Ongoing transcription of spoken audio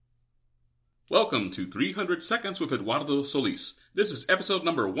Welcome to 300 Seconds with Eduardo Solis. This is episode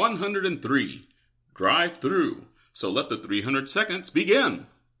number 103, Drive Through. So let the 300 seconds begin.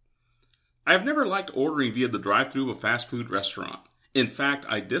 I have never liked ordering via the drive-thru of a fast food restaurant. In fact,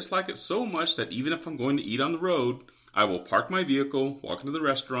 I dislike it so much that even if I'm going to eat on the road, I will park my vehicle, walk into the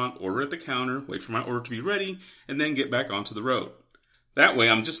restaurant, order at the counter, wait for my order to be ready, and then get back onto the road. That way,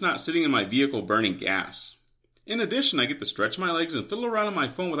 I'm just not sitting in my vehicle burning gas. In addition, I get to stretch my legs and fiddle around on my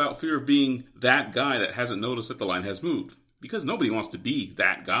phone without fear of being that guy that hasn't noticed that the line has moved. Because nobody wants to be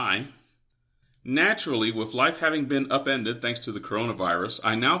that guy. Naturally, with life having been upended thanks to the coronavirus,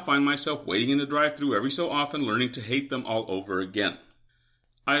 I now find myself waiting in the drive-thru every so often, learning to hate them all over again.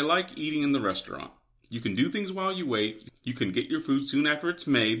 I like eating in the restaurant. You can do things while you wait. You can get your food soon after it's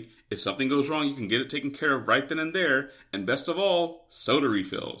made. If something goes wrong, you can get it taken care of right then and there. And best of all, soda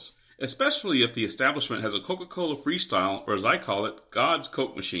refills. Especially if the establishment has a Coca-Cola Freestyle, or as I call it, God's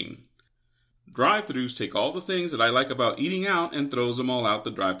Coke machine. Drive-thrus take all the things that I like about eating out and throws them all out the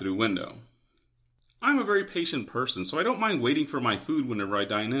drive-thru window. I'm a very patient person, so I don't mind waiting for my food whenever I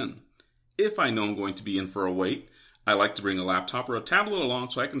dine in. If I know I'm going to be in for a wait, I like to bring a laptop or a tablet along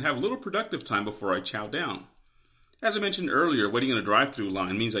so I can have a little productive time before I chow down. As I mentioned earlier, waiting in a drive-thru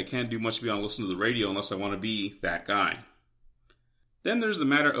line means I can't do much beyond listen to the radio unless I want to be that guy. Then there's the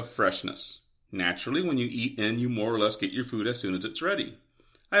matter of freshness. Naturally, when you eat in, you more or less get your food as soon as it's ready.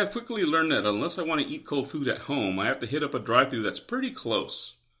 I have quickly learned that unless I want to eat cold food at home, I have to hit up a drive-thru that's pretty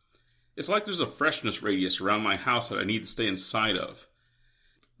close. It's like there's a freshness radius around my house that I need to stay inside of.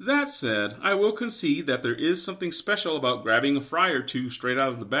 That said, I will concede that there is something special about grabbing a fry or two straight out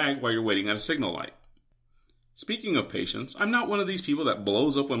of the bag while you're waiting at a signal light. Speaking of patience, I'm not one of these people that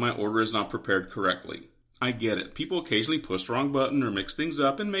blows up when my order is not prepared correctly. I get it. People occasionally push the wrong button or mix things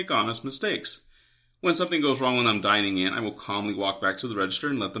up and make honest mistakes. When something goes wrong when I'm dining in, I will calmly walk back to the register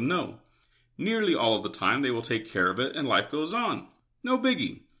and let them know. Nearly all of the time, they will take care of it and life goes on. No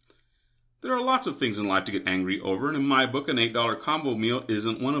biggie. There are lots of things in life to get angry over, and in my book, an $8 combo meal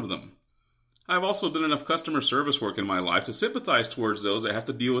isn't one of them. I've also done enough customer service work in my life to sympathize towards those that have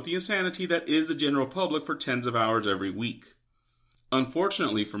to deal with the insanity that is the general public for tens of hours every week.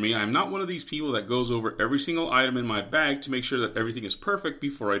 Unfortunately for me, I am not one of these people that goes over every single item in my bag to make sure that everything is perfect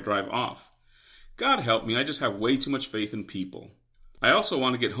before I drive off. God help me, I just have way too much faith in people. I also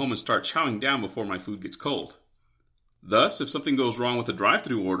want to get home and start chowing down before my food gets cold. Thus, if something goes wrong with a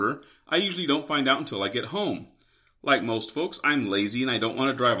drive-thru order, I usually don't find out until I get home. Like most folks, I'm lazy and I don't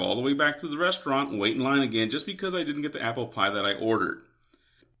want to drive all the way back to the restaurant and wait in line again just because I didn't get the apple pie that I ordered.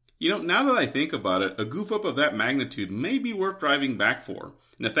 Now that I think about it, a goof-up of that magnitude may be worth driving back for.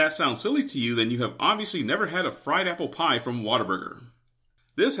 And if that sounds silly to you, then you have obviously never had a fried apple pie from Whataburger.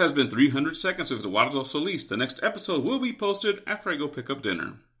 This has been 300 Seconds with Eduardo Solis. The next episode will be posted after I go pick up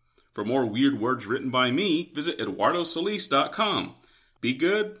dinner. For more weird words written by me, visit eduardosolis.com. Be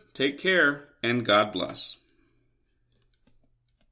good, take care, and God bless.